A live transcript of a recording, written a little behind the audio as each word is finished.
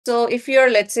So if you're,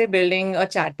 let's say, building a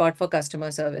chatbot for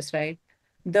customer service, right?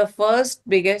 The first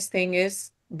biggest thing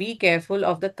is be careful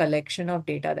of the collection of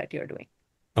data that you're doing.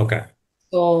 Okay.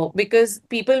 So because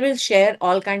people will share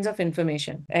all kinds of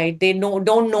information, right? They don't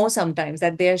know sometimes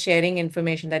that they are sharing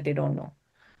information that they don't know.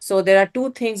 So there are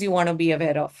two things you want to be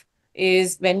aware of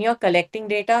is when you're collecting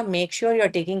data, make sure you're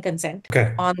taking consent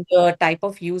Okay. on the type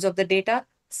of use of the data.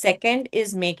 Second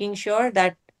is making sure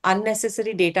that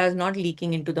unnecessary data is not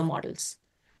leaking into the models.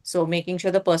 So making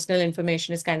sure the personal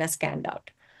information is kind of scanned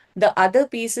out. The other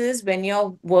piece is when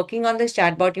you're working on this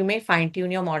chatbot, you may fine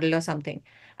tune your model or something,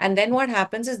 and then what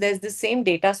happens is there's the same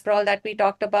data sprawl that we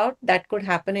talked about that could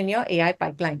happen in your AI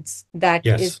pipelines that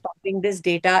is Yes. pumping this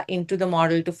data into the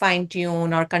model to fine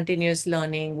tune or continuous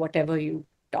learning, whatever you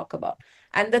talk about.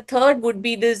 And the third would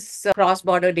be this cross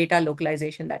border data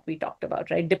localization that we talked about,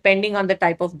 right? Depending on the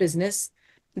type of business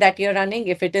that you're running.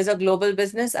 If it is a global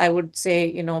business, I would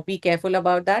say, be careful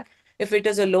about that. If it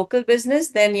is a local business,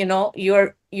 then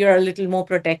you're a little more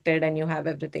protected and you have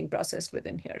everything processed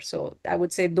within here. So I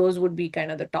would say those would be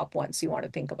kind of the top ones you want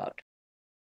to think about.